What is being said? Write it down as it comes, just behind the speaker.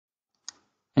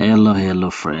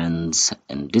Hello friends.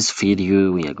 In this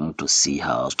video we are going to see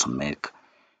how to make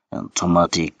an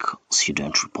automatic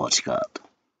student report card.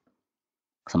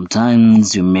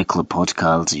 Sometimes you make report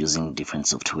cards using different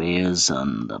softwares,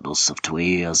 and those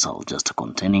softwares are just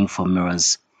containing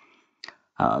formulas,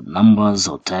 numbers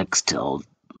or text or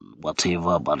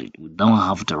whatever, but we don't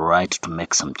have the right to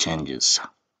make some changes.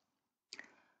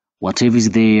 Whatever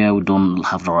is there, we don't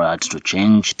have the right to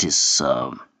change.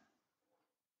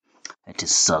 It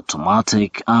is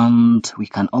automatic, and we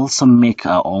can also make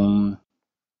our own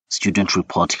student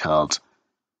report card,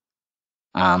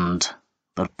 and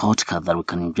the report card that we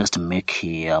can just make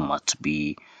here must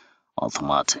be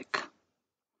automatic.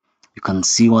 You can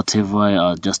see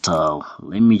whatever.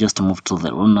 Let me just move to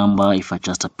the roll number. If I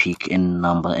just pick any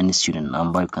number, any student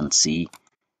number, you can see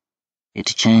it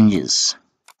changes.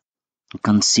 You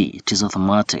can see it is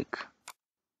automatic.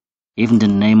 Even the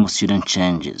name of student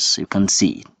changes. You can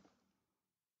see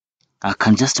I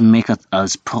can just make a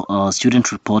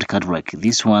student report card like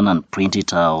this one and print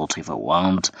it out if I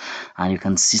want, and you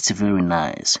can see it's very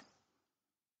nice.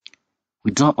 We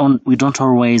don't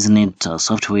always need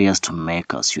softwares to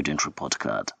make a student report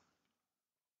card.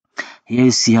 Here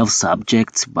you see how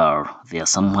subjects, but there are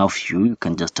somehow few. You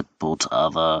can just put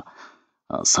other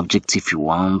subjects if you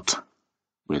want.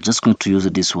 We're just going to use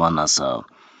this one as a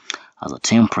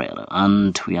template,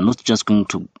 and we are not just going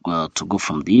to go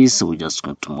from this. We're just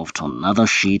going to move to another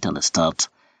sheet and start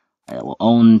our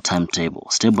own timetable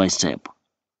step by step.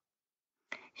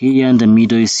 Here in the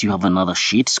middle you have another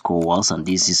sheet, scores, and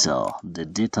this is the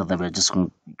data that we're just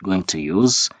going to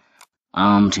use,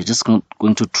 and you're just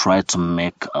going to try to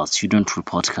make a student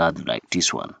report card like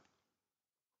this one.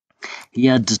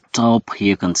 Here at the top, here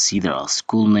you can see there are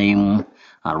school name.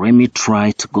 Let me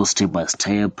try to go step by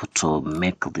step to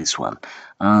make this one,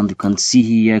 and you can see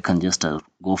here I can just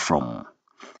go from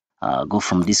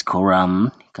this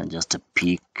column. You can just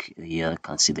pick here. You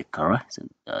can see the color.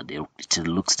 It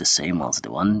looks the same as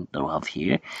the one that we have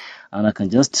here, and I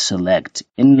can just select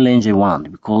any range I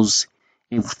want, because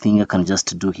everything I can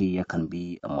just do here can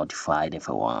be modified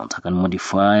if I want. I can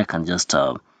modify. I can just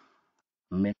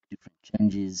make different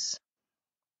changes.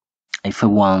 If I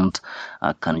want,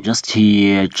 I can just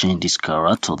here change this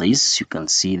color to this. You can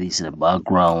see this is the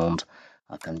background.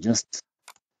 I can just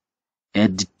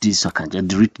edit this. I can just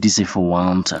delete this if I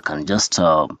want. I can just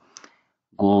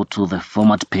go to the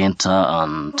format painter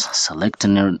and select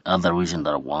any other region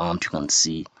that I want. You can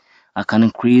see I can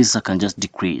increase, I can just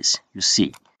decrease. You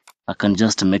see, I can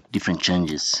just make different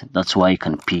changes. That's why I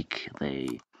can pick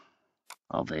the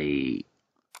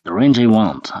range I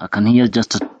want. I can here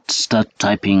just start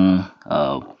typing.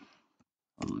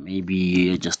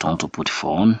 Maybe I just want to put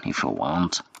phone if I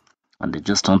want, and I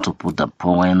just want to put the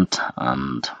point,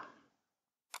 and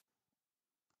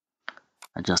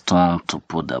I just want to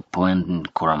put the point in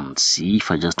column C.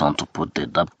 If I just want to put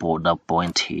that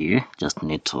point here, just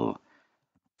need to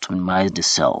minimize the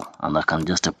cell, and I can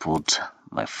just put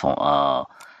my phone,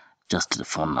 just the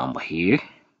phone number here.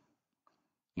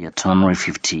 Here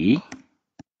 250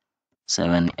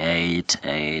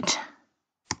 788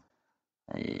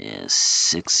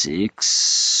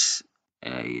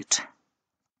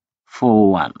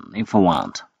 66841. If I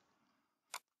want,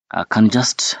 I can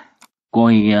just go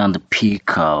here and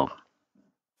pick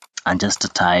and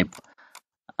just type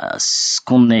a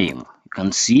school name. You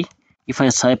can see if I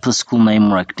type a school name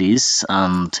like this,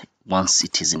 and once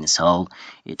it is in cell,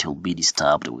 it will be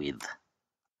disturbed with.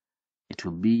 It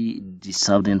will be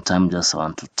disturbed in time just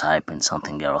want to type in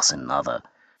something else in another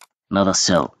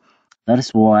cell. That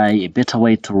is why a better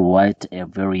way to write a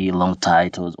very long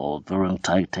title or very long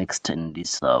text in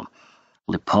this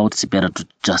report is better to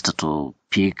just to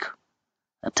pick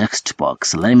a text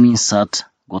box. Let me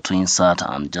go to insert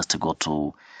and just go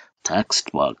to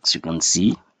text box. You can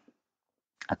see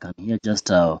I can here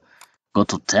just go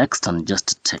to text and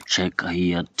just check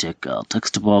here, check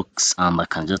text box, and I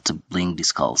can just bring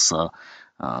this cursor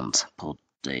and put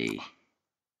the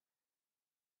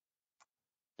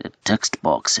text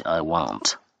box I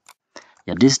want.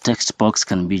 Yeah, this text box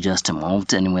can be just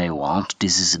moved anywhere you want.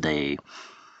 This is the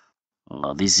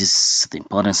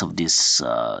importance of this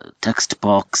text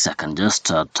box. I can just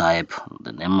type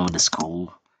the name of the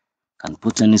school, can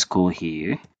put any school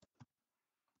here,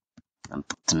 and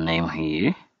put the name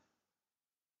here.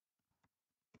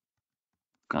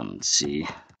 You can see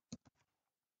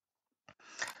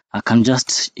I can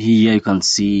just here, you can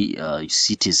see you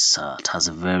see it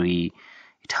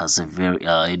has a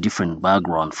very different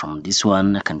background from this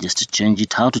one. I can just change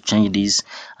it. How to change this?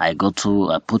 I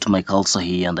put my cursor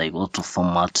here, and I go to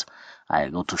format, I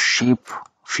go to shape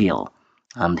fill,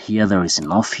 and here there is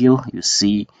no fill. You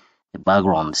see the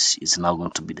background is now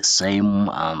going to be the same,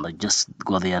 and I just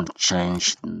go there and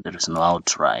change. There is no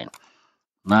outline.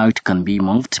 Now it can be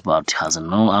moved, but it has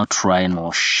no outline,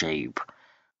 no shape,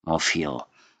 no fill.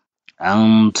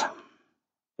 And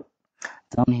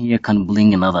down here I can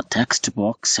bring another text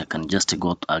box. I can just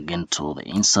go again to the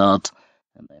insert,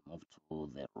 and I move to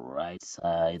the right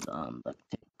side, and I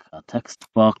take a text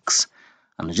box,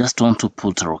 and I just want to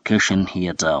put a location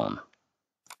here down.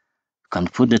 You can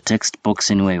put the text box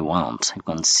anywhere you want. You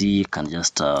can see, you can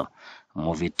just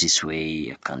move it this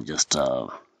way. I can just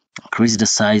increase the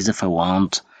size if I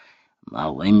want.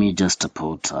 Now let me just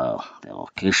put the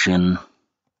location.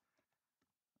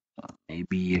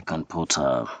 Maybe I can put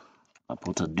a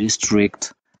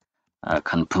district. I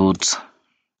can put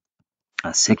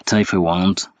a sector if I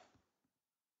want.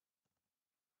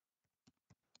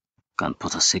 Can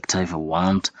put a sector if I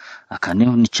want. I can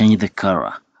even change the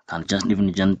color. I can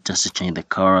just change the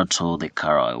color to the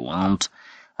color I want.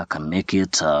 I can make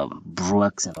it blue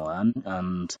accent one,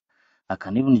 and I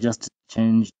can even just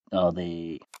change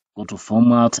the go to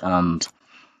format and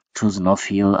choose no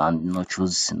fill and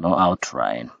choose no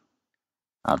outline.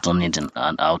 I don't need an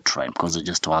outline because I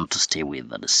just want to stay with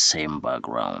the same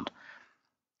background,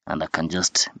 and I can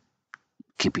just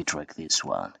keep it like this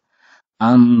one.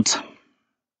 And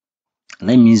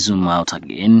let me zoom out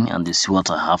again and you see what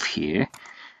I have here.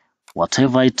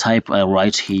 Whatever I type, I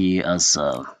write here as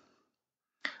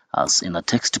in a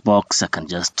text box. I can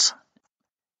just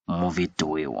move it the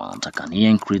way I want. I can here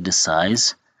increase the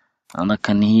size, and I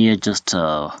can here just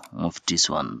move this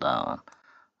one down,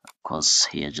 because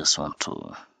here I just want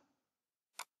to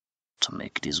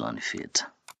make this one fit.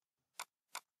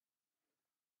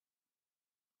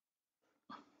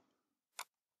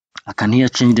 I can here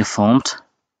change the font.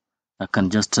 I can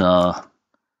just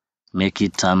make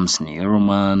it Times New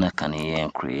Roman. I can here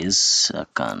increase. I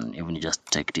can even just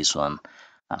take this one.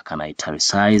 I can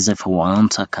italicize if I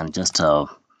want. I can just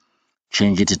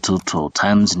change it to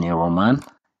Times New Roman,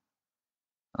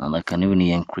 and I can even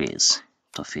increase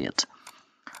to fit.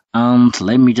 And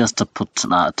let me just take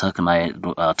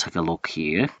a look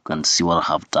here. You can see what I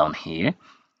have down here.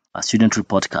 A student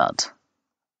report card.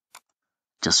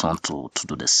 Just want to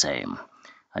do the same.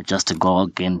 I just go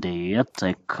again there,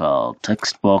 take a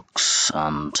text box,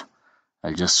 and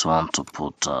I just want to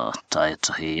put a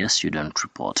title here, student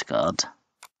report card.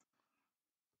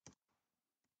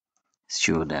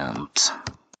 Student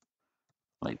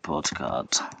report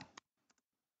card.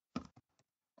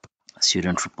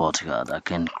 Student report card. I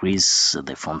can increase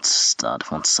the font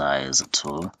size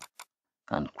too.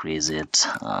 I can increase it,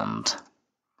 and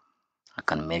I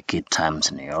can make it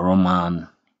Times New Roman.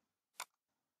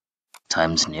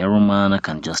 Times New Roman. I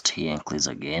can just here increase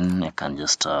again. I can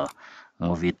just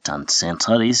move it and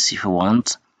center this if you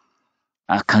want.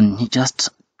 I can just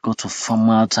go to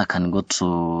format. I can go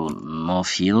to no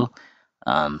fill,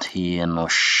 and here no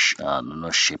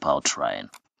shape outline,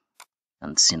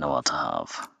 and see now what I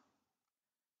have.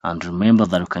 And remember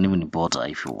that you can even border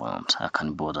if you want. I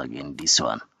can border again this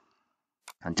one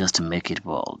and just make it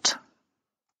bold.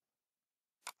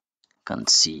 You can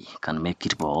see, can make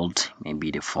it bold.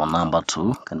 Maybe the phone number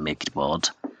too can make it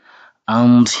bold.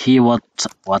 And here what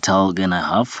else again I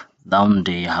have? Down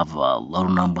there I have a roll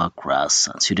number, class,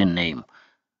 and student name.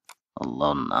 A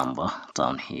roll number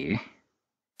down here.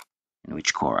 In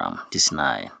which column? This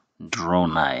 9. Draw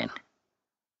 9.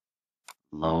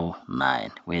 Low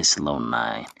 9. Where's low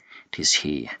 9? It is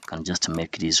here. Can just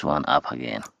make this one up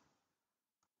again.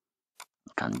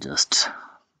 Can just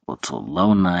go to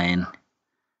low 9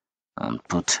 and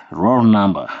put roll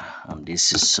number, and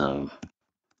this is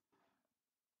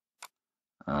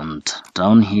and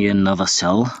down here another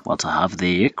cell. What I have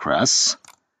there, class.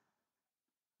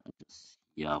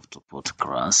 You have to put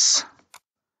class.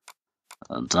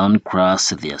 Down class,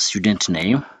 their student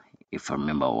name, if I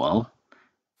remember well.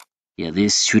 Yeah,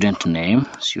 this student name,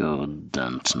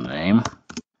 student name.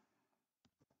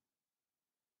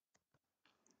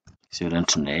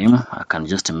 I can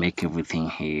just make everything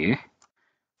here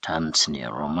Times New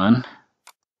Roman,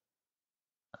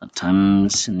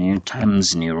 Times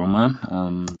New Roman,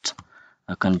 and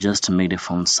I can just make the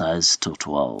font size to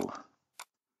 12.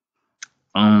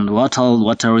 And what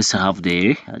else I have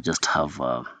there? I just have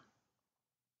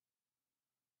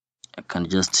I can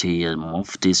just here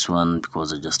move this one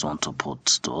because I just want to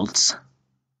put dots.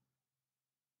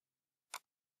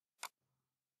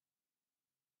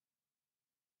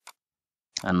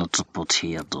 And not to put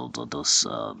here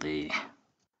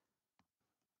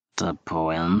the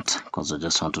point, because I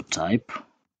just want to type.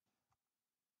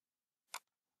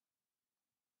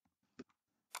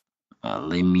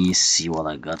 Let me see what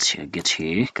I got here. Get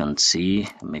here, you can see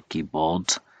my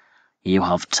keyboard. Here you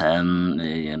have 10,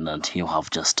 and here you have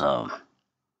just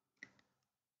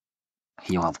here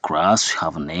you have graphs, you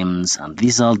have names, and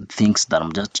these are things that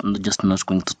I'm just not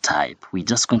going to type. We're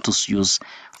just going to use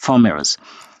formulas.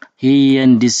 Here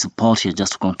in this support, you're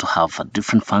just going to have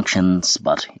different functions,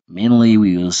 but mainly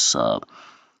we use some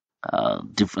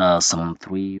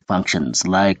 3 functions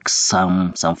like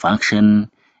some function,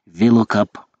 VLOOKUP.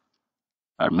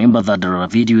 I remember that there are a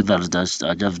video that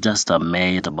I've just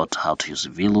made about how to use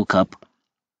VLOOKUP.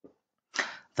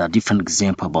 There are different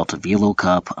examples about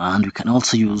VLOOKUP, and we can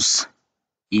also use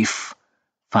if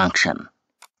function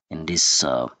in this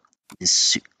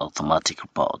this automatic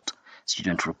report,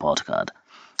 student report card.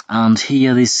 And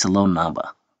here is low number.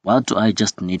 What do I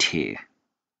just need here?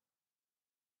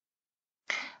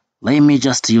 Let me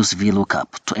just use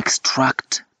VLOOKUP to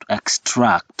extract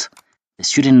the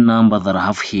student number that I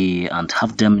have here and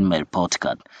have them in my report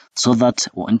card, so that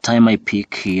one time I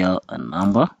pick here a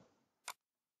number,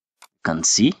 you can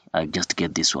see I just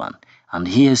get this one. And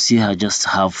here you see I just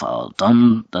have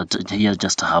done that. Here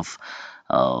just have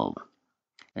a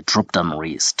drop down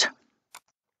list.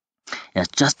 Yeah,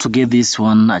 just to get this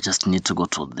one, I just need to go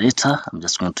to data. I'm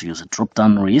just going to use a drop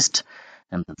down list,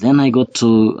 and then I go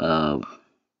to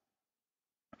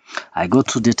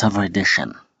data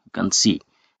validation. You can see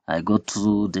I go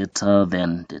to data,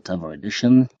 then data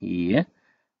validation here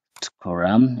to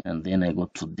column, and then I go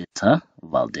to data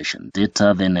validation.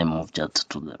 Data, then I move just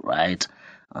to the right,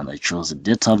 and I choose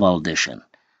data validation.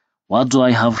 What do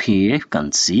I have here? You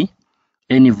can see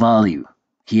any value.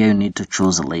 Here you need to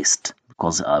choose a list,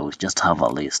 because I will just have a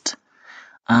list.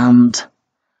 And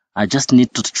I just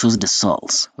need to choose the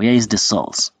source. Where is the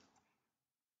source?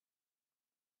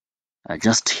 I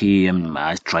just here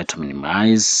try to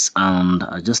minimize, and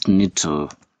I just need to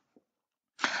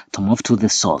move to the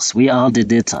source. Where are the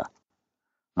data?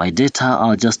 My data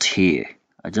are just here.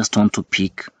 I just want to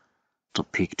pick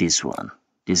this one.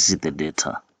 This is the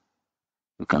data.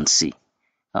 You can see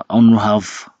I only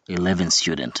have 11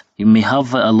 students. You may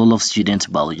have a lot of students,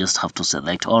 but you just have to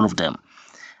select all of them.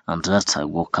 And that I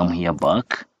will come here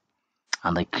back,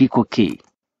 and I click OK.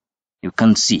 You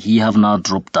can see here I have now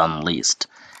drop down list.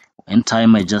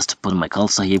 Anytime I just put my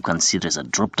cursor here, you can see there's a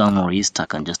drop down list. I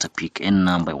can just pick any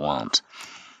number I want.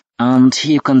 And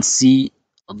here you can see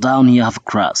down here I have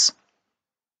class.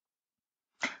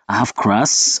 I have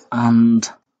class, and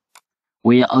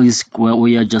where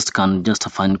I just can just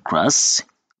find class.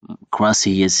 Class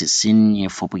here is senior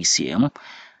for PCM,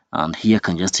 and here I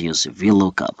can just use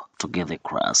VLOOKUP to get the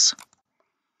class.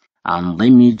 And let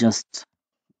me just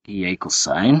here equal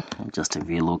sign, just a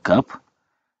VLOOKUP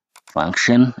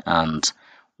function. And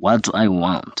what do I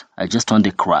want? I just want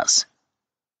the class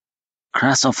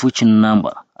of which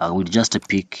number. I will just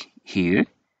pick here,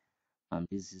 and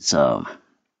this is I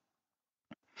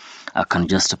can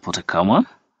just put a comma,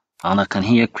 and I can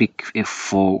here click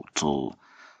F4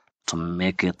 to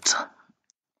make it. I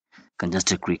can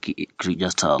just click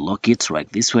lock it right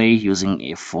this way using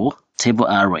F4. Table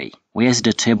array. Where is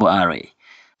the table array?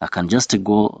 I can just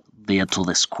go there to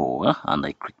the score, and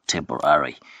I click table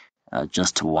array. I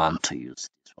just want to use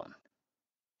this one.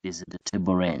 This is the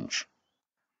table range.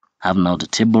 I have now the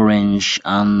table range,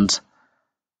 and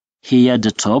here at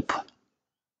the top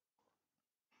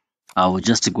I will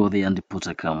just go there and put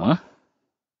a comma.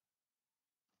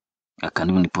 I can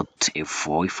even put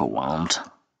F4 if I want.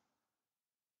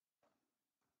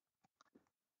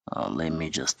 Let me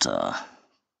just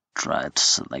try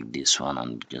it like this one,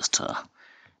 and just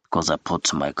because I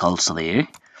put my cursor there,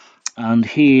 and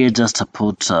here just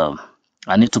put I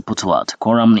need to put what?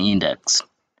 Column index.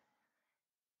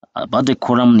 About the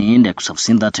column index, I've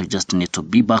seen that you just need to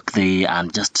be back there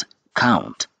and just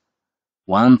count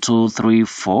 1, 2, 3,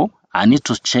 4. I need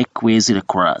to check where is the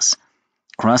class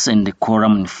in the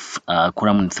column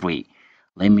 3.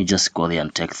 Let me just go there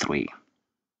and take 3.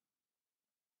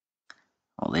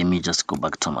 Let me just go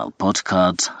back to my report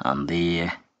card, and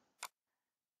there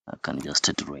I can just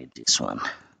iterate this one.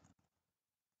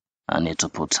 I need to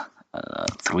put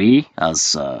 3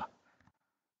 as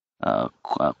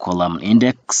column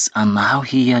index, and now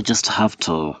here I just have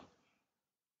to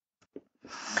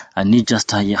I need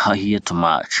just here to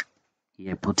match.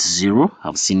 Here put 0.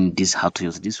 I've seen this how to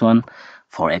use this one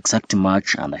for exact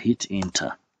match, and I hit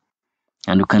enter,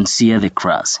 and you can see here the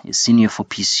class is senior for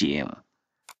PCM,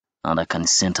 and I can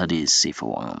center this if I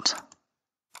want.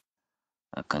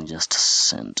 I can just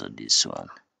center this one.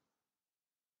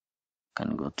 I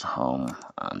can go to home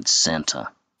and center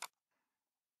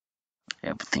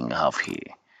everything I have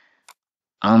here.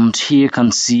 And here you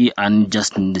can see, and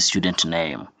just need the student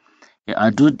name. I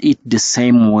do it the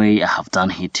same way I have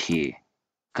done it here.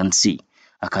 You can see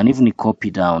I can even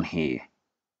copy down here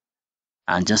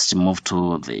and just move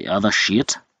to the other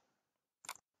sheet.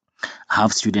 I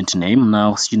have student name.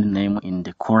 Now student name in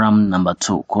the column number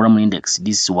 2, column index,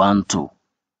 this is 1 2.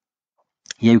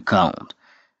 Here you count,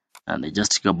 and I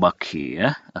just go back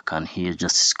here. I can here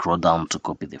just scroll down to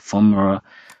copy the formula,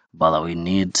 but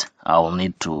I'll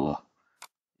need to,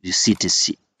 you see it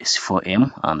is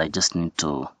 4M, and I just need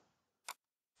to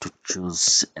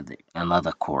choose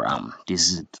another column.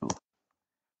 This is 2.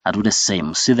 I do the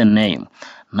same. See the name.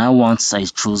 Now once I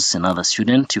choose another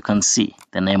student, you can see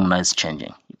the name now is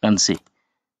changing. You can see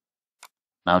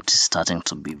now it is starting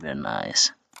to be very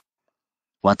nice.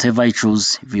 Whatever I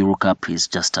choose, VLOOKUP is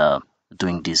just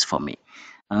doing this for me.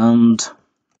 And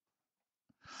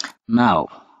now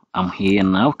I'm here.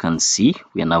 Now you can see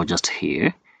we are now just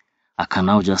here. I can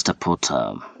now just put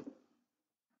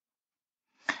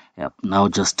now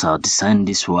just design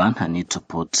this one. I need to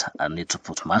put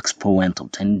max point,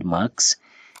 obtained marks.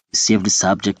 You see if the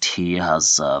subject here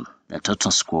has the total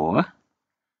score.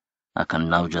 I can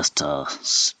now just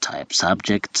type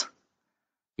subject.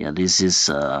 Yeah, this is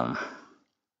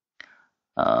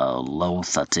low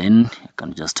 13. I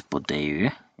can just put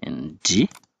there in G.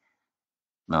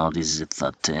 Now this is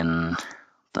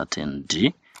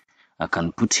 13G. I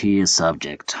can put here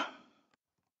subject.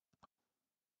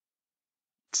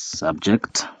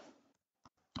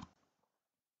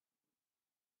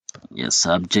 Yes,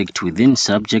 subject. Within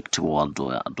subject, what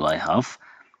do I have?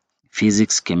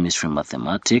 Physics, chemistry,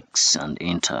 mathematics, and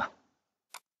enter.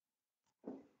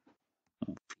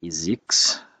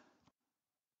 Physics,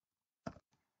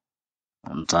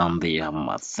 and down there have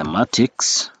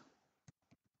mathematics,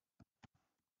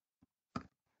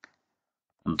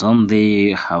 and down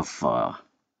there have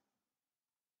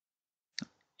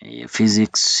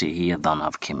physics. Here don't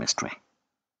have chemistry.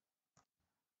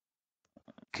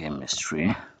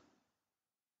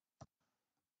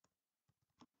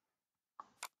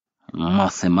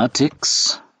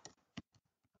 Mathematics,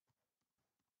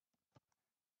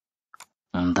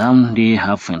 and then they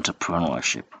have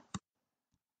entrepreneurship.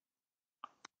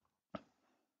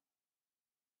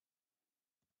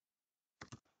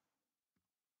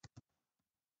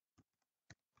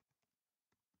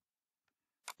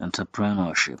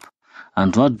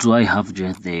 And what do I have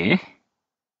just there?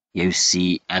 Here you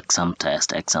see exam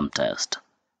test.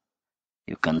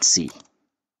 You can see. You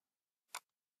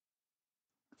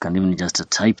can even just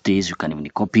type this. You can even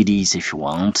copy this if you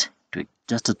want.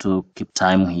 Just to keep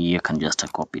time here, you can just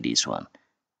copy this one.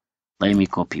 Let me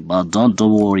copy, but don't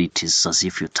worry, it is as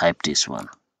if you type this one. You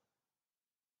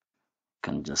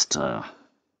can just put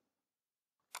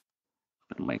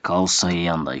my cursor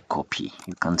here and I copy.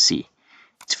 You can see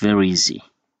it's very easy.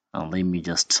 And let me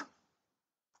just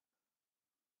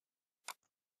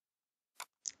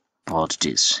put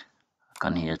this. I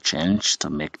can here change to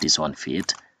make this one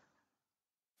fit.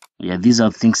 Yeah, these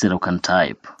are things that I can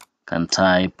type.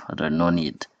 There's no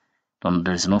need.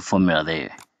 There's no formula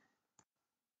there.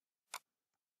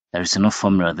 There is no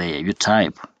formula there. You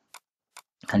type.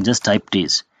 You can just type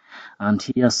this. And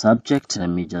here subject. Let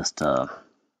me just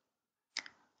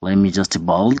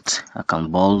bold. I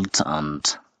can bold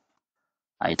and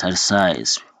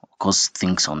italicize. Of course,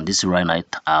 things on this right,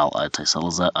 I'll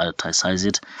italicize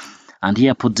it. And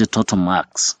here put the total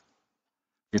marks.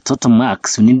 The total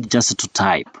marks you need just to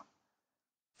type.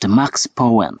 The max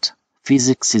point.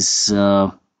 Physics is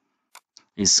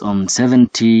on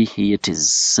 70. Here it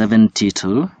is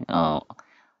 72.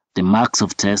 The marks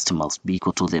of test must be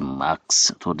equal to the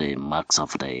marks of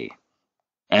the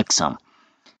exam.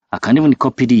 I can even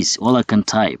copy this. All I can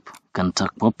type.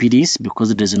 Copy this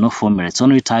because there's no formula. It's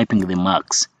only typing the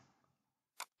marks,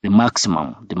 the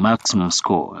maximum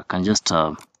score. I can just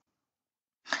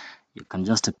you can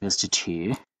just paste it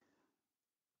here.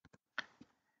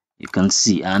 You can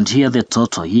see, and here the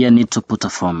total. Here I need to put a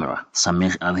formula.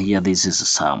 Summation, and here this is a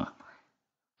sum.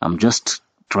 I'm just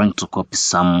trying to copy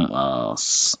some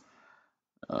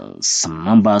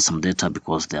numbers, some data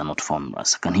because they are not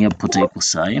formulas. I can here put equal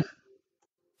sign.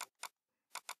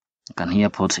 I can here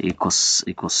put equal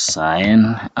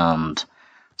sign and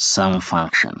sum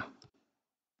function.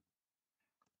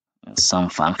 Sum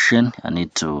function. I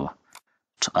need to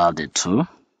add the 2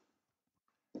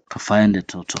 to find the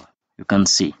total. You can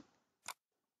see.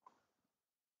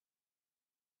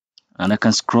 And I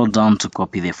can scroll down to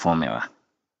copy the formula.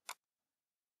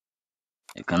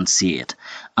 You can see it.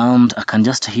 And I can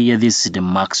just here, this is the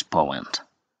max point.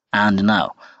 And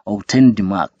now, obtain the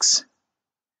marks.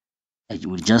 I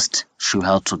will just show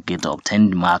how to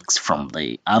obtain the marks from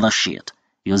the other sheet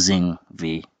using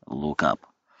VLOOKUP.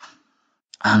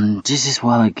 And this is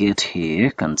what I get here.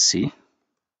 You can see.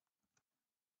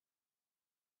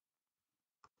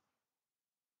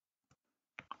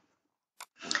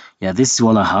 Yeah, this is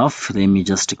what I have. Let me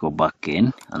just go back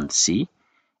in and see.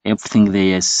 Everything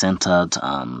there is centered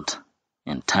and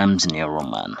in Times New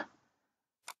Roman.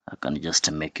 I can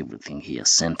just make everything here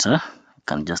center. I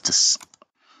can just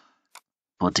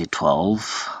put it 12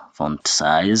 font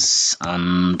size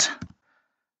and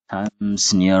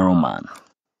Times New Roman.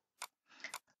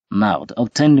 Now the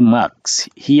obtained marks.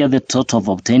 Here the total of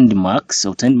obtained marks.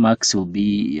 Obtained marks will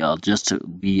be just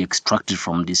be extracted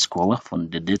from this score from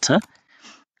the data,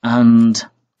 and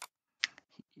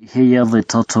here the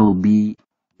total will be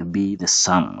the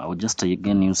sum. I will just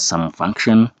again use sum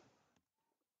function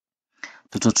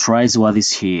to totalize what is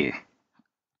here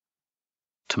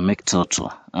to make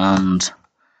total, and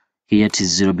here it is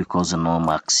 0 because no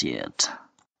marks yet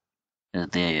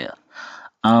there.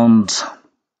 And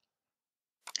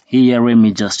here let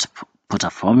me just put a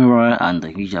formula, and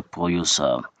here I use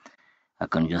I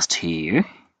can just here,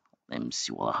 let me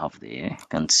see what I have there.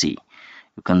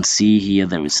 You can see here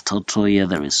there is total, here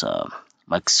there is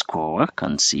max score,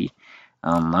 can see.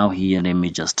 Now here let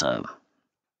me just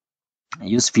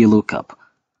use VLOOKUP.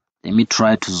 Let me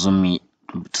try to zoom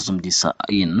this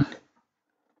in,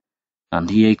 and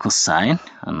here equals sign,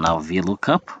 and now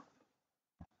VLOOKUP.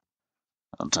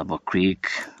 I'll double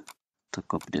click to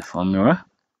copy the formula.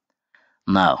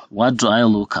 Now what do I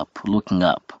looking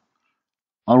up?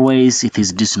 Always it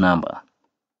is this number.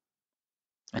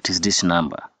 It is this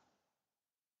number.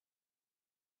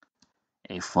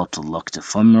 A4 to lock the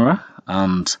formula,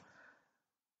 and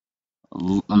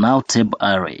now table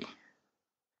array.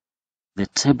 The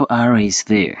table array is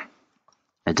there.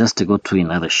 I just go to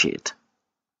another sheet.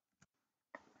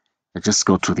 I just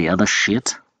go to the other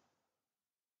sheet.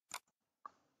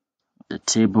 The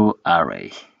table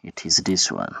array, it is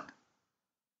this one.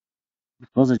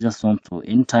 Because I just want to,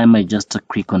 anytime I just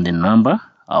click on the number,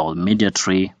 our media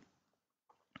tree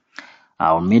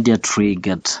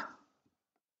get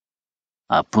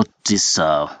put this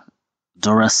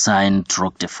dollar sign to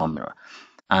lock the formula,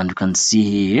 and you can see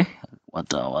here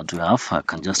what we have. I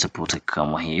can just put a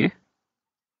comma here.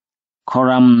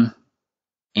 Column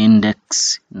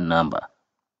index number.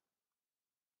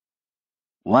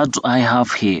 What do I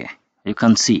have here? You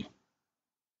can see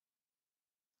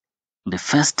the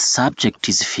first subject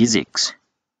is physics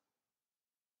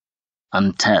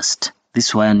and test. This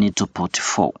is why I need to put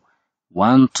 4.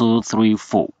 1, 2, 3,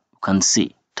 4. You can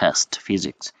see test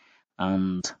physics,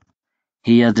 and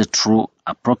here the true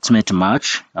approximate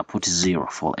match, I put 0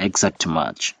 for exact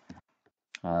match,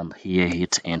 and here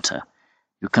hit enter.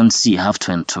 You can see I have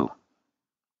 22,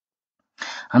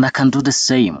 and I can do the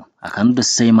same. I can do the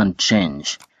same and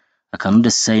change. I can do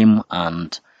the same,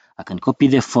 and I can copy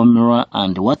the formula,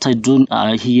 and what I do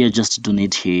here, just do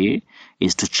need here,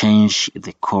 is to change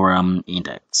the column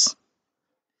index.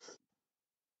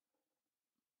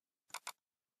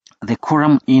 The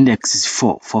column index is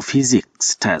 4 for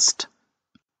physics test.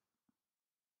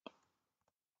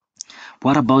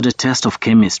 What about the test of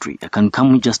chemistry? I can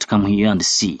just come here and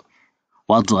see.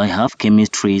 What do I have?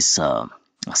 Chemistry is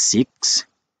 6,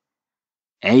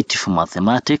 8 for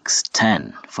mathematics,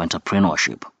 10 for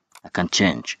entrepreneurship. I can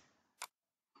change.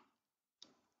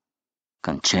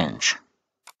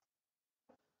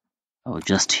 I will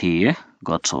just here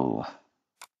go to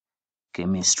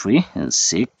chemistry is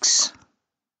 6,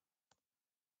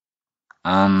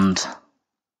 and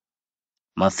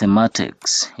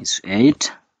mathematics is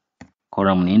 8.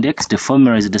 Column index, the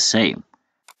formula is the same.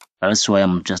 That's why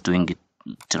I'm just doing it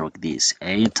like this,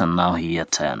 8, and now here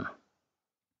 10.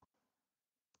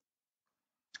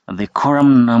 The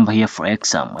column number here for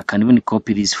exam, I can even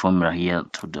copy this formula here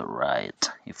to the right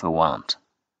if I want.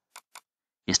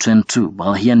 It's 22,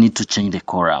 but here I need to change the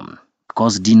column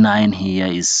because D9 here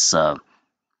is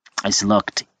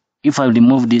locked. If I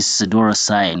remove this dollar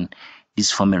sign,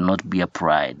 this formula will not be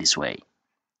applied this way.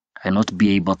 I will not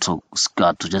be able to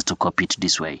just copy it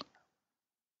this way.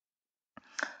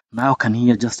 Now can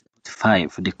here just put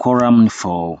 5. The column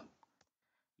for,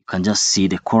 you can just see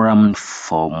the column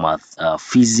for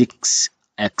physics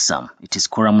exam. It is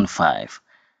column 5.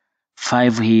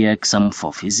 5 here exam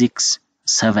for physics,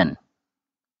 7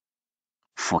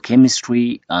 for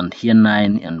chemistry, and here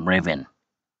 9 and 11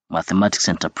 mathematics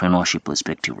and entrepreneurship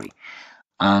respectively.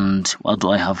 And what do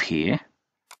I have here?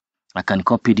 I can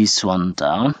copy this one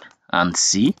down and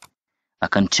see. I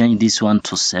can change this one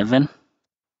to 7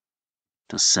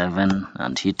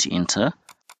 and hit enter.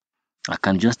 I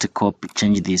can just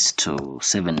change this to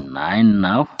 7, 9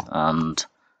 now, and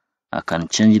I can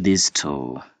change this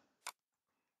to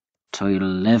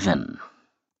 11.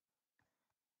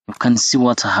 You can see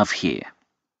what I have here.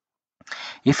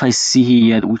 If I see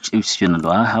here which student do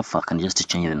I have, I can just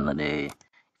change you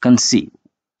can see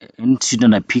any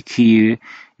student I pick here.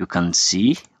 You can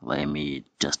see, let me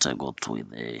just go to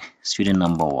the student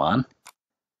number 1.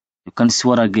 You can see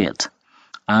what I get.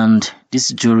 And this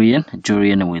Julian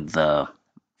with the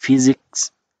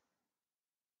physics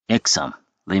exam.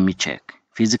 Let me check.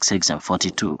 Physics exam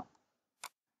 42.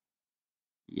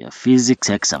 Yeah, physics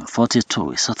exam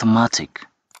 42 is automatic.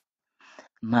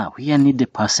 Now here I need the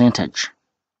percentage.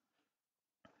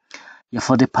 Yeah,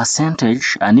 for the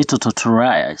percentage, I need to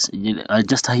totalize. I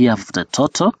just here have the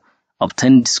total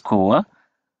obtained score,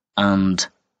 and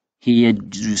here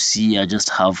you see I just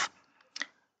have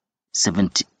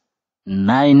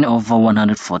 79 over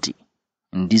 140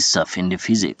 in this stuff in the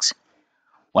physics.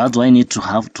 What do I need to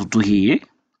have to do here?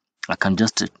 I can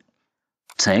just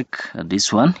take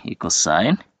this one equal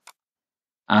sign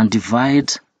and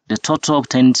divide the total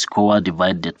obtained score,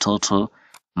 divide the total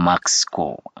max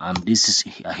score, and this is,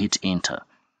 I hit enter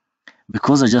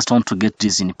because I just want to get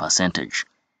this in percentage.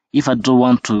 If I don't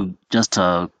want to just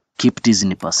keep this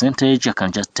in percentage, I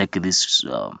can just take this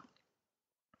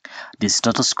this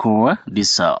total score,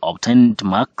 this obtained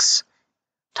marks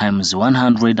times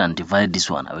 100 and divide this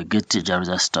one. I will get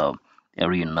just a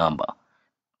real number.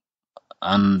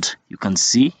 And you can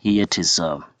see here it is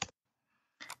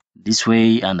this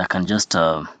way, and I can just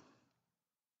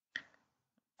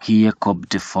here copy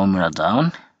the formula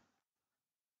down,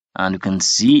 and you can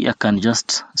see I can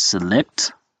just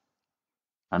select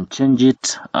and change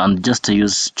it, and just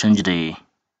change the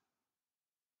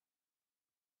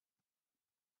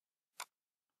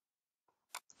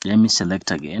let me select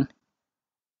again,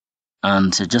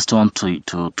 and I just want to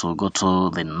go to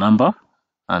the number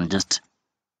and just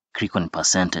click on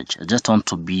percentage. I just want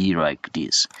to be like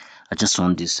this. I just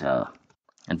want this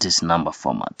number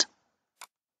format.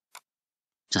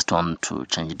 Just want to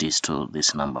change this to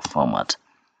this number format.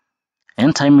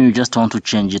 Anytime you just want to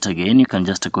change it again, you can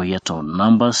just go here to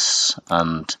numbers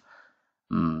and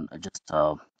just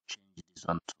change this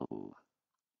one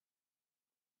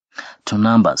to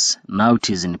numbers. Now it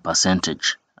is in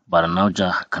percentage, but now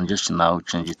I can just now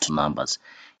change it to numbers.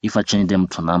 If I change them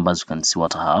to numbers, you can see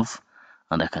what I have,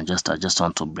 and I just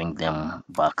want to bring them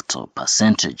back to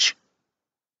percentage.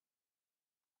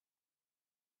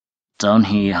 Down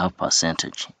here I have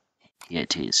percentage. Here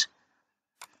it is,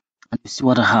 and you see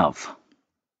what I have.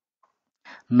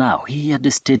 Now here the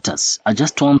status. I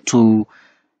just want to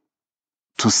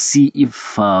see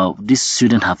if this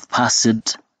student have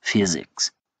passed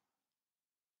physics.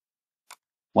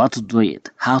 What to do it,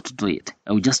 how to do it.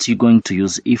 I'm just going to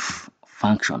use if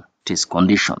function. It is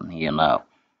condition here now.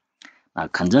 I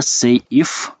can just say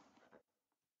if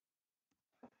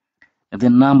the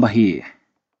number here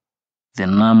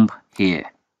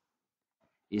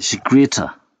is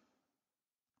greater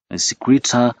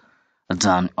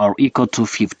than or equal to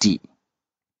 50.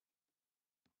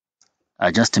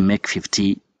 I just make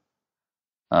 50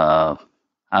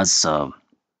 as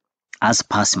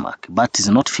pass mark, but it's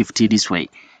not 50 this way.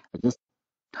 I just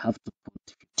have to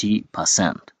put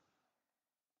 50%.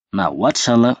 Now what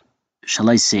shall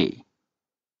I say?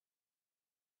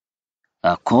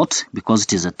 Quote, because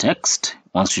it is a text.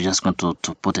 Once you're just going to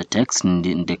put a text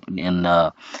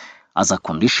as a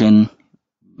condition,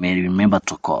 may remember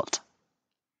to quote.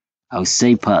 I will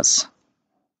say pass.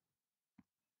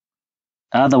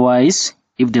 Otherwise,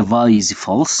 if the value is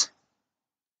false,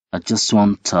 I just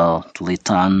want to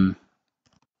return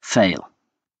fail,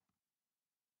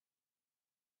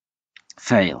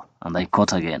 and I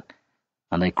quote again,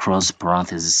 and I cross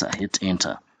parentheses, I hit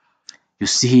enter. You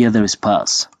see here there is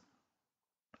pass.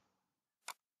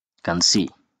 You can see.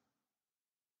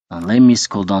 And let me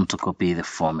scroll down to copy the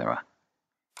formula.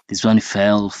 This one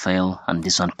fail, and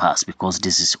this one pass, because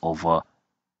this is over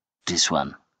this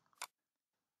one.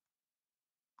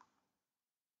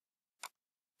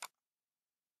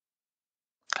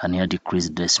 Can here decrease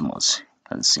decimals?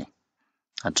 You can see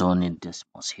I don't need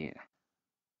decimals here.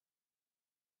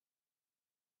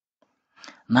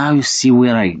 Now you see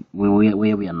where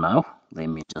we are now. Let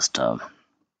me just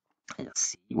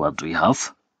see what we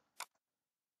have.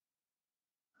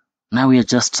 Now we are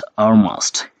just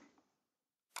almost.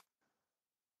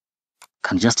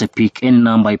 Can just pick any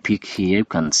number I pick here. You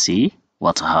can see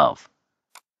what I have.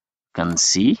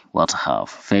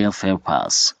 Fail,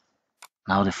 pass.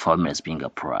 Now the formula is being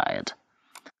applied.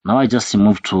 Now I just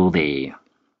move to the.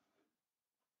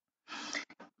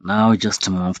 Now I just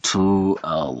move to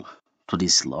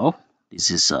this law.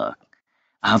 This is I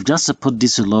have just put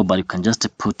this law, but you can just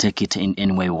take it in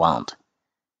any way you want.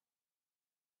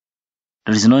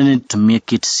 There is no need to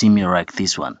make it similar like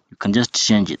this one. You can just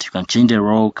change it. You can change the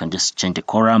row, you can just change the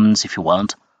columns if you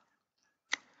want.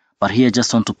 But here I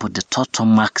just want to put the total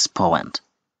max point.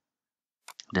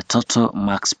 The total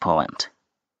max point.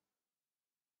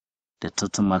 The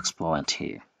total max point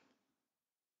here.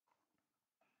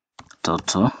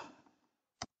 Total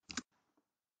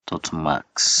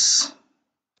max.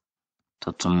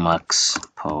 Total max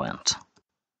point.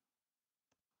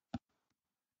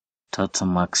 Total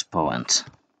max point.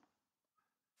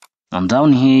 And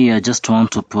down here I just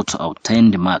want to put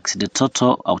obtained max. The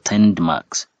total obtained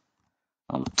max.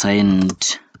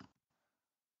 Obtained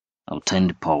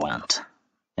point.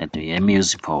 Let me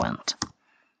use point.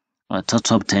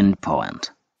 Total obtained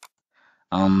point.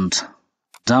 And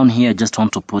down here I just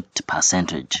want to put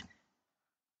percentage.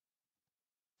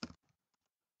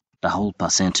 The whole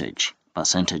percentage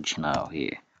now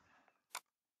here.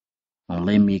 And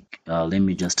let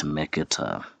me just make it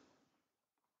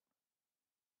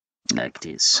like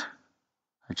this.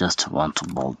 I just want to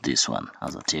bold this one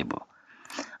as a table.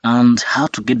 And how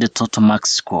to get the total max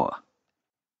score?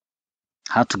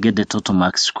 How to get the total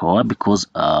max score? Because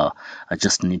I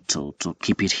just need to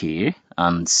keep it here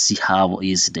and see how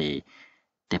is the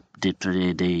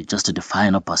just the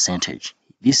final percentage.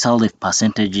 These are the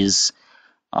percentages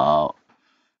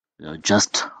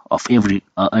just of every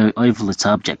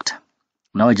subject.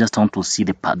 Now I just want to see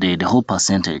the whole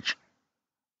percentage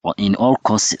in all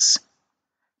courses.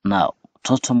 Now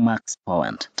total max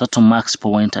point. Total max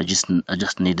point. I just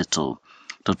needed to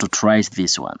try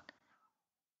this one.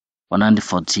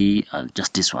 140.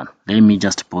 Just this one. Let me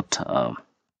just put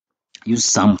use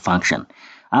some function.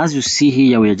 As you see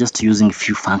here, we are just using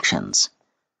few functions.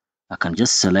 I can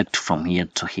just select from here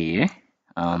to here,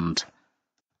 and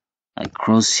I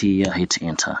cross here, hit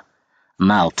enter.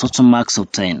 Now total max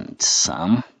obtained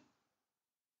sum.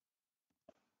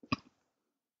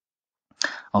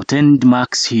 Obtained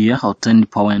max here, obtained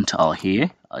point are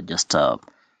here. I just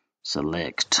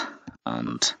select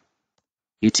and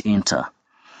hit enter.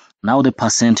 Now the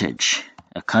percentage.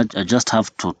 I just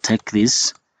have to take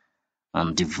this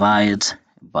and divide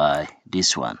by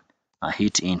this one. I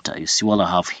hit enter. You see what I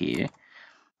have here.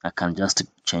 I can just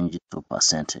change it to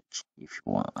percentage if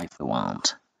you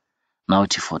want. Now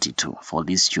it's 42 for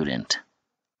this student.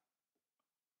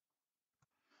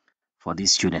 For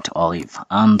this student Olive,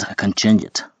 and I can change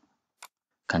it.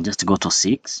 I can just go to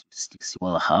 6. You see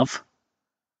what I have.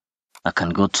 I can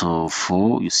go to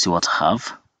 4. You see what I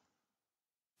have.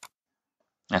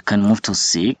 I can move to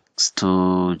 6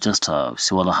 to just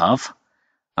see what I have.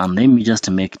 And let me just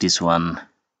make this one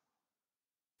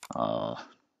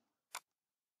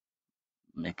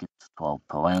make it 12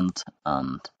 point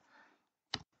and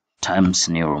times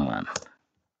New Roman.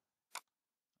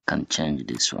 Can change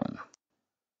this one,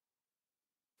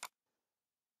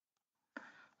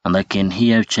 and I can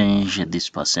here change this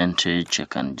percentage. I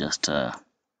can just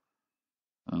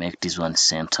make this one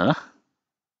center.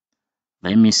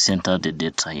 Let me center the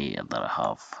data here that I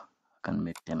have. I can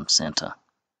make them center.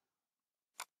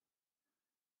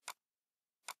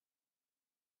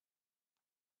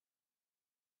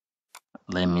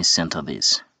 Let me center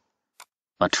this.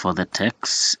 But for the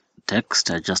text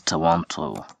I just want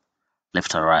to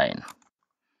left or right.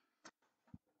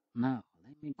 Now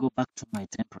let me go back to my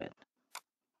template.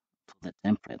 To the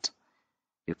template,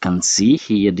 you can see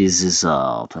here this is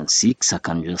 26. I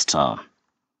can just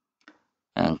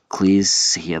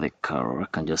increase here the color. I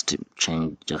can just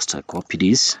change, just copy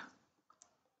this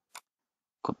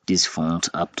font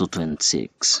up to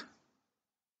 26.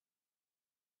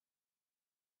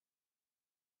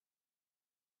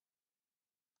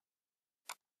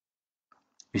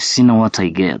 You see now what I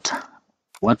get.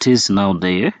 What is now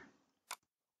there?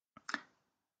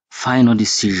 Final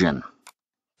decision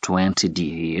 20D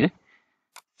here.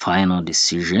 Final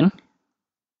decision.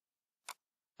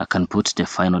 I can put the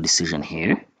final decision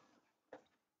here.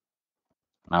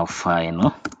 Now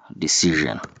final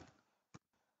decision.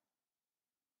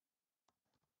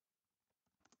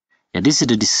 Yeah, this is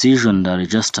the decision that I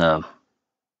just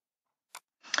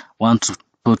want to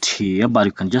put here, but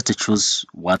you can just choose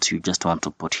what you just want to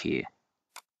put here.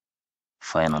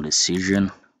 Final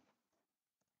decision.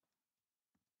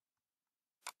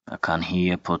 I can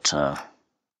here put a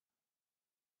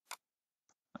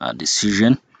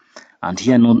decision, and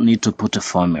here no need to put a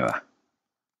formula.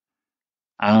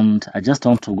 And I just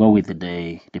want to go with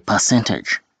the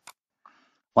percentage.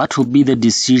 What will be the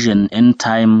decision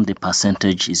anytime the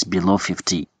percentage is below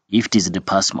 50? If it is the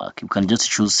pass mark, you can just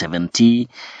choose 70,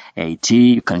 80.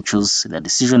 You can choose the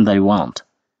decision that you want.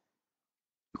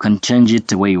 You can change it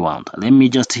the way you want. Let me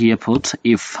just here put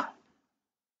if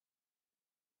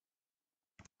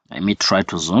Let me try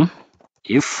to zoom.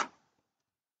 If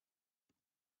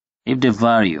the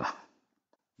value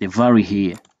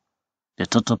here, the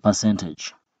total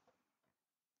percentage,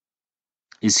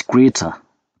 is greater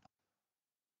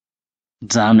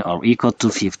than or equal to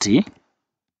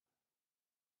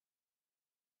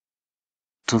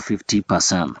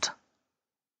 50%,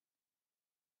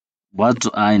 what do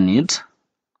I need?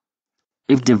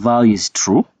 If the value is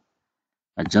true,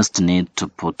 I just need to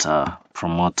put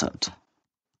promoted.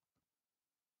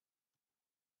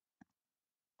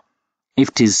 If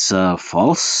it is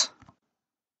false,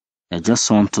 I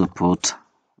just want to put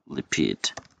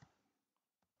repeat.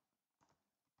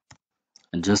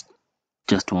 I just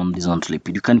want this one to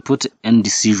repeat. You can put any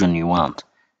decision you want.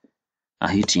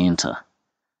 I hit enter.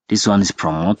 This one is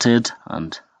promoted,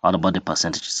 and what about the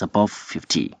percentage? It's above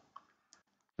 50.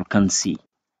 You can see.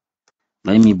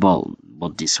 Let me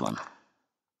bold this one.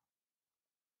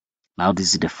 Now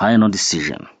this is the final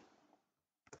decision.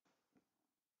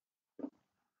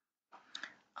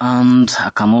 And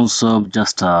I can also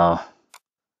just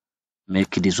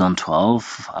make this one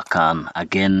 12. I can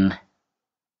again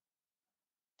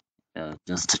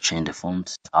just change the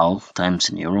font 12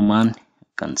 times New Roman. You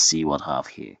can see what I have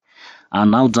here. And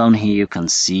now down here you can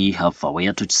see have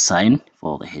where to sign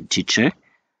for the head teacher.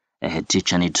 A head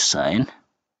teacher need to sign.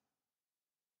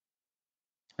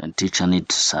 And teacher need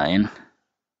to sign.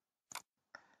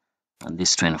 And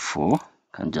this 24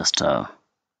 can just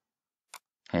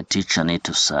head teacher need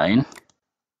to sign.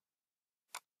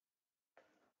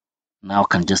 Now I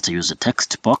can just use a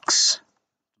text box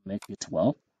to make it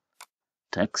well.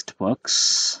 Text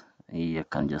box. Here you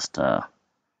can just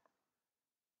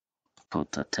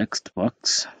put a text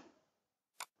box.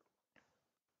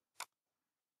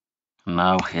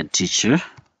 Now head teacher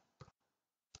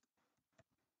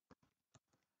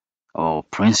or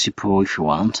principal if you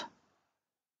want.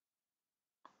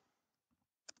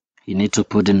 You need to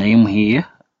put the name here,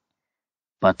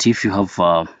 but if you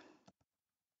have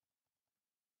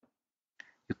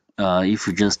if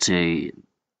you just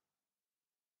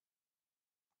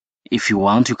if you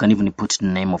want, you can even put the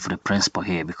name of the principal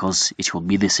here because it will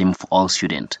be the same for all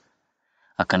students.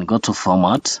 I can go to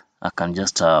format. I can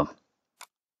just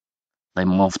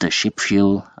remove the shape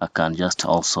fill. I can just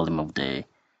also remove the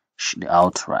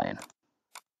outline.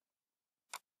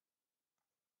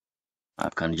 I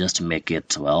can just make it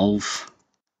 12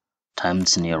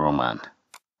 times New Roman.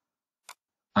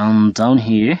 And down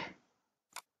here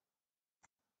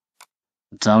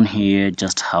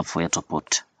just have where to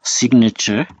put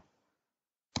signature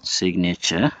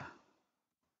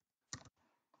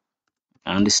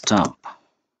and stamp.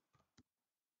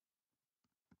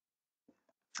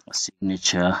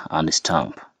 Signature and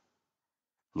stamp.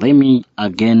 Let me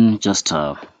again just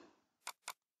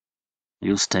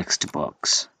use text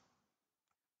box.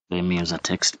 Let me use a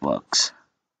text box.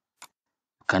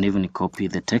 You can even copy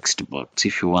the text box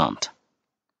if you want.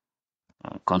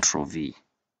 Ctrl V.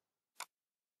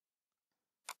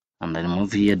 And then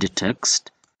move here the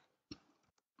text.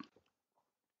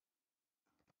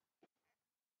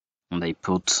 And I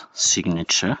put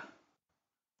signature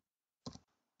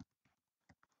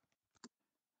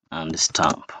and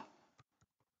stamp.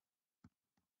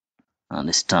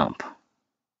 And stamp.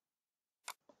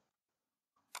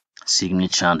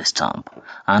 Signature and stamp.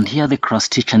 And here the cross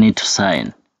teacher need to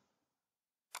sign.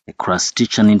 The cross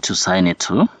teacher need to sign it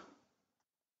too.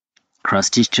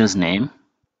 Cross teacher's name.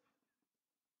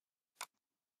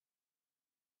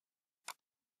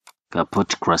 I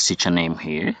put cross teacher name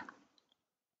here.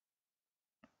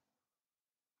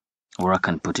 Or I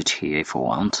can put it here if I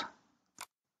want.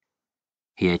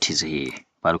 Here it is here,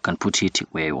 but you can put it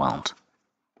where you want.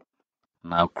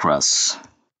 Now cross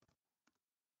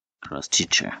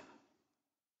teacher.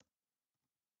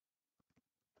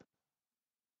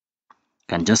 You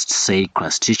can just say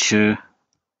cross teacher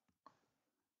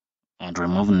and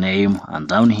remove name, and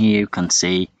down here you can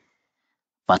say,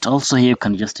 but also here you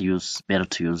can just use better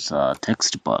to use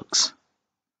text box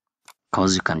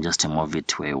because you can just move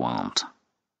it where you want.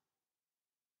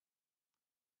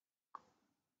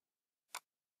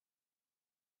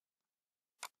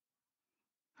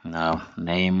 Now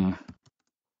name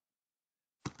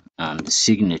and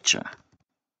signature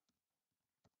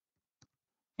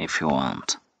if you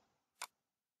want.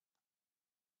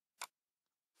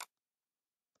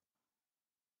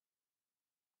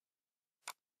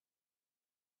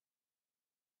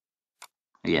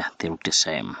 Yeah, they look the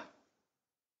same.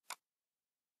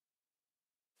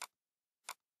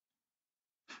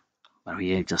 But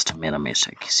here just made a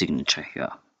mistake. Signature here.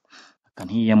 I can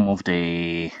here move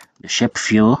the shape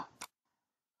fill.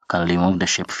 I can remove the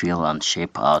shape fill and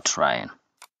shape outline.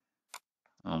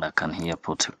 and I can here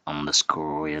put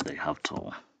underscore where they have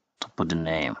to put the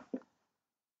name. I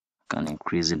can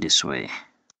increase it this way.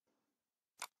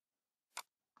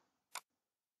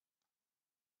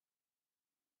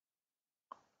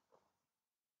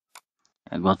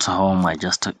 I go to home, I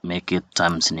just make it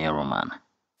Times New Roman.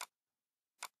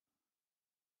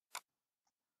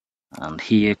 And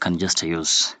here you can just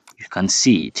use, you can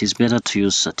see it is better to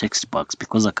use a text box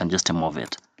because I can just move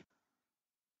it.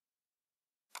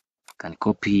 I can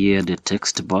copy here the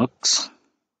text box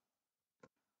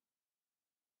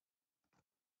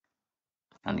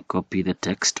and copy the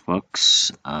text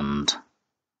box and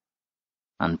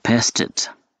paste it.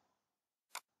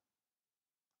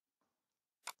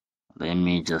 Let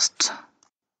me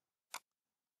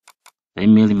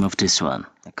remove this one.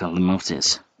 I can remove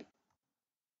this.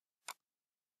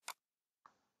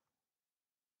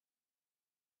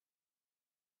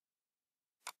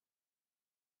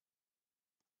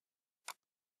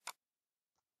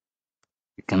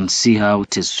 You can see how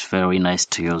it is very nice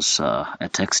to use a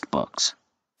text box.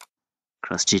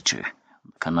 Cross teacher.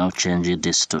 You can now change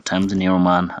this to Times New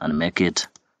Roman and make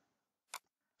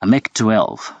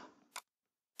 12.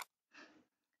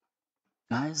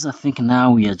 Guys, I think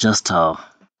now we are just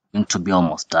going to be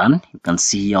almost done. You can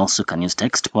see you also can use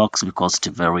text box because it's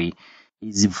very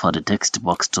easy for the text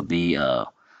box to be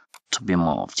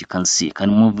moved. You can see, you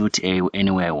can move it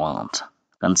anywhere I want.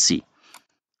 You can see.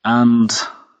 And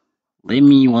let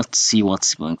me see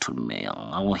what's going to remain.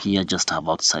 I will here just have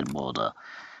outside border.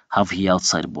 Have here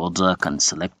outside border. I can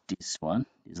select this one,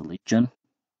 this region,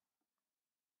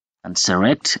 and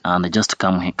select, and just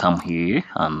come here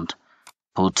and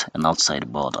put an outside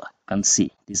border. You can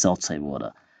see this outside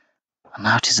border. And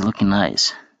now it is looking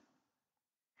nice.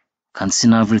 You can see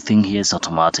now everything here is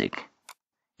automatic.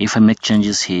 If I make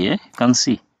changes here, you can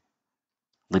see.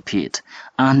 Repeat.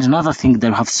 And another thing that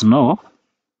you have to know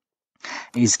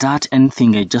is that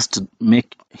anything I just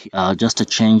make just a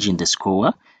change in the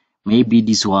score. Maybe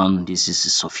this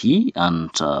is Sophie,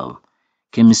 and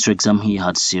chemistry exam here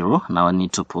had 0. Now I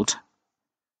need to put.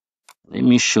 Let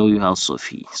me show you how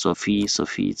Sophie, it's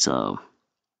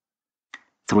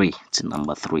 3. It's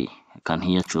number 3. I can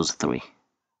here choose 3.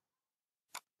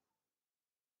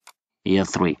 Here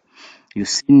 3. You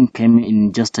see in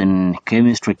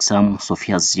chemistry exam,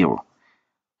 Sophie has 0.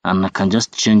 And I can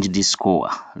just change this score.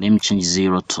 Let me change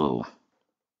 0 to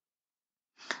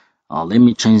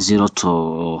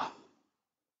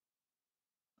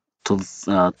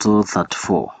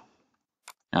 34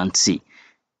 and see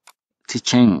it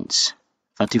changed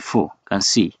 34. Can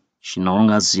see she no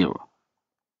longer has 0.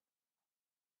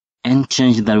 Any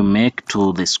change that we make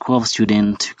to the score of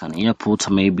student, you can here put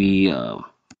maybe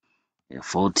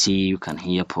 40. You can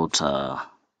here put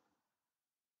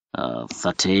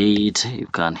 38. You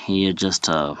can here just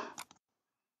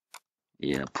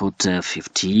put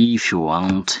 50 if you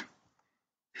want,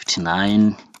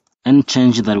 59. Any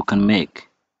change that we can make,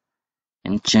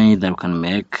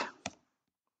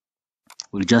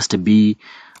 will just be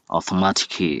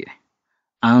automatic here.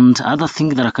 And other thing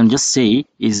that I can just say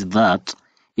is that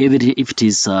if it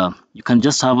is you can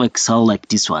just have Excel like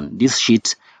this one, this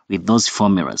sheet with those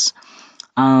formulas.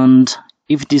 And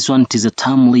if this one it is a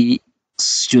timely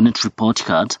student report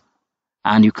card,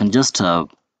 and you can just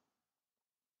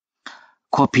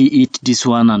copy it, this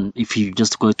one, and if you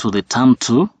just go to the term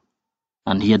 2,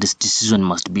 and here this decision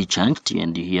must be changed,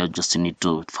 and here just need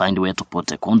to find where to put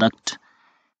the conduct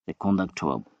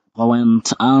to a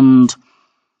point, and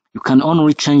you can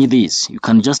only change this. You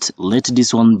can just let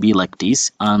this one be like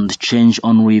this and change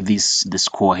only the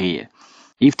score here.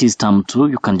 If it is term 2,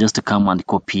 you can just come and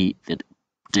copy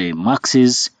the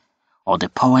marks or the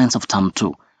points of term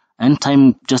 2. And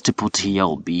time just to put here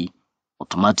will be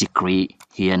automatically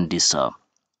here in this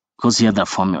because here the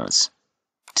formulas.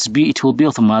 It will be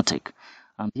automatic.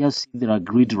 And here see there are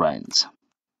grid lines.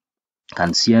 You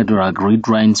can see here there are grid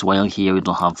lines, while here we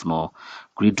don't have no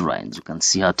grid lines. You can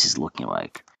see how it is looking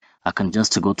like. I can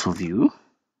just go to view.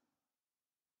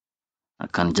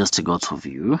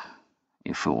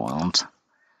 If you want.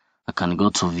 I can go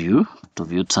to view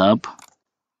tab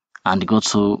and go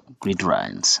to grid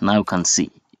lines. Now you can see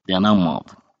they are now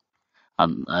moved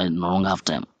and I no longer have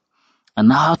time. And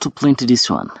now how to print this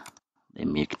one? Let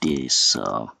me make this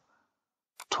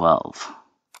 12.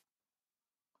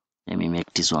 Let me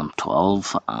make this one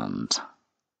 12 and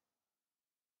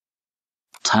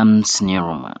Times New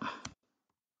Roman.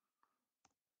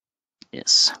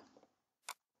 Yes.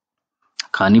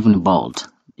 Can even bold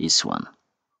this one.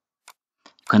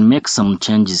 You can make some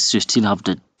changes. You still have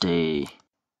the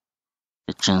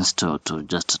chance to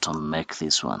make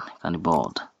this one. Can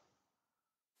bold.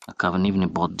 I can even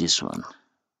bold this one.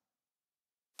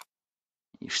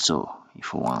 if you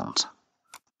want.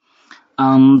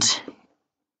 And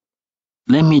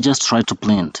let me just try to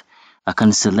print. I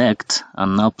can select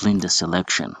and now print the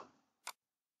selection.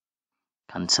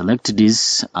 Can select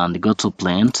this and go to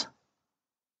print,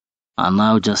 and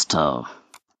now just go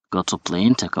to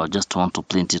print. I just want to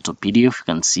print it to PDF. You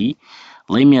can see.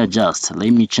 Let me adjust.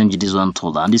 Let me change this one to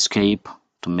landscape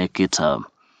to make it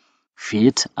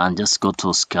fit, and just go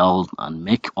to scale and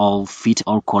make all fit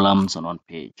all columns on one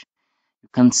page. You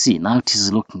can see now it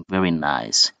is looking very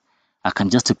nice. I can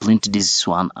just print this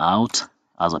one out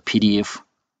as a PDF.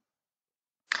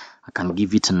 I can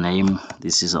give it a name.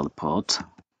 This is a report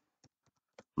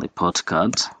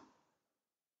card,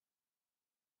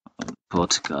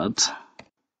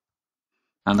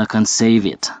 and I can save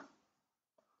it.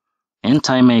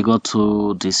 Anytime I go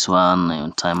to this one,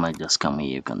 anytime I just come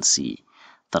here, you can see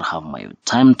that I have my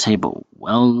timetable.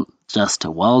 Just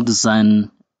a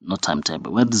well-designed, not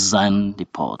timetable, well-designed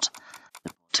report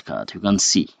card. You can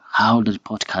see how the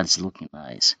report card is looking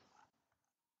nice.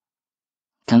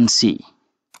 You can see.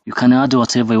 You can add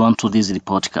whatever you want to this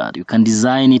report card. You can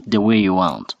design it the way you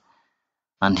want.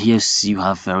 And here you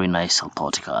have very nice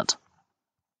report card.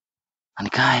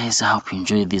 And guys, I hope you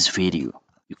enjoyed this video.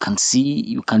 You can see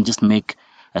you can just make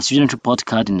a student report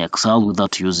card in Excel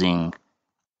without using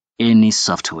any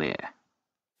software.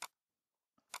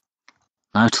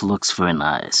 Now it looks very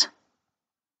nice.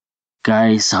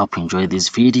 Guys, I hope you enjoyed this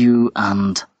video,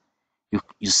 and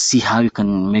you see how you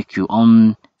can make your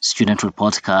own student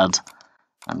report card.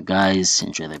 And guys,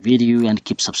 enjoy the video and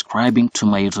keep subscribing to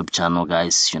my YouTube channel.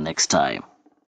 Guys, see you next time.